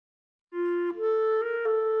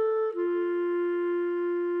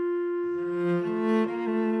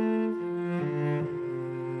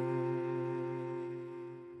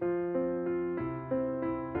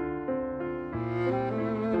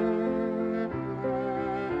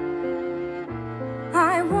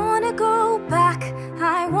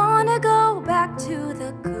to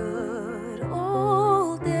the good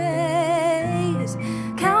old days,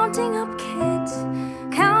 counting up kids,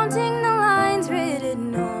 counting the lines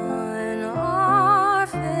written on our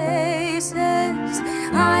faces.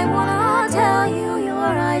 I wanna tell you, your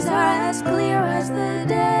eyes are as clear as the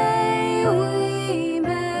day we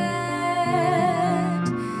met.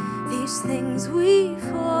 These things we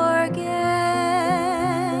forget,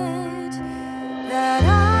 that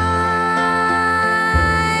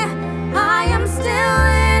I am still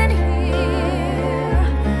in here.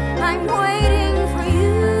 I'm waiting for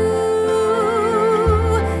you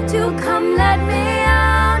to come let me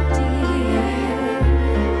out, dear.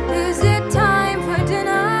 Is it time for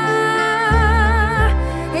dinner?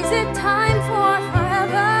 Is it time for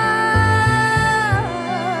forever?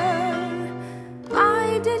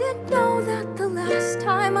 I didn't know that the last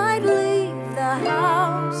time I'd leave the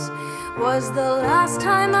house was the last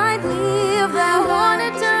time I'd leave. I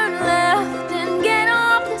wanna turn left and get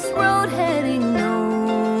off this road heading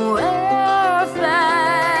nowhere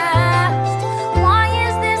fast. Why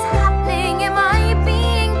is this happening? Am I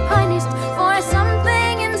being punished for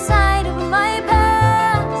something inside of my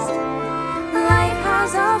past? Life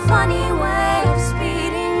has a funny way of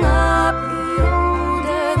speeding up the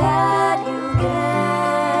older that you get.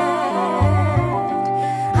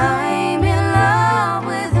 I'm in love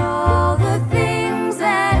with all the things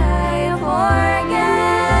that I forget.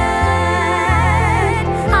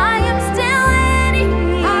 I am still in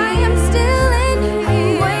here. I am still in here.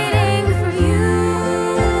 I'm waiting for you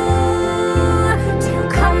to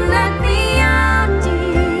come let me out,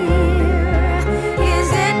 dear. Is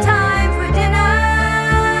it time for dinner?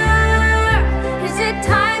 Is it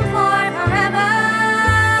time for forever?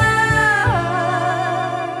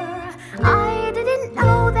 I didn't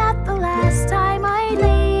know that the last time I'd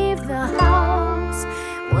leave the house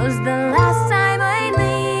was the last time I'd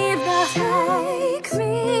leave the house. Take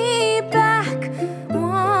me back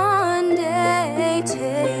one day,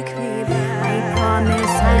 take me back. I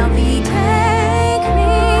promise I'll be take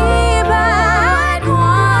me back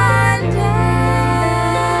one day.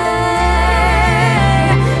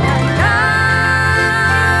 And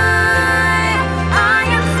I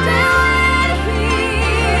am still in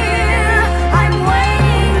here. I'm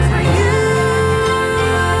waiting for you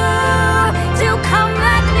to come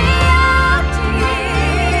let me out,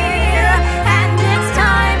 dear. And it's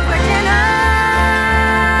time for dinner.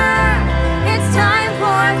 It's time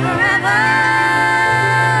for forever.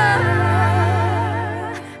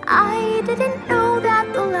 I didn't know that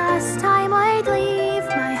the last time I'd leave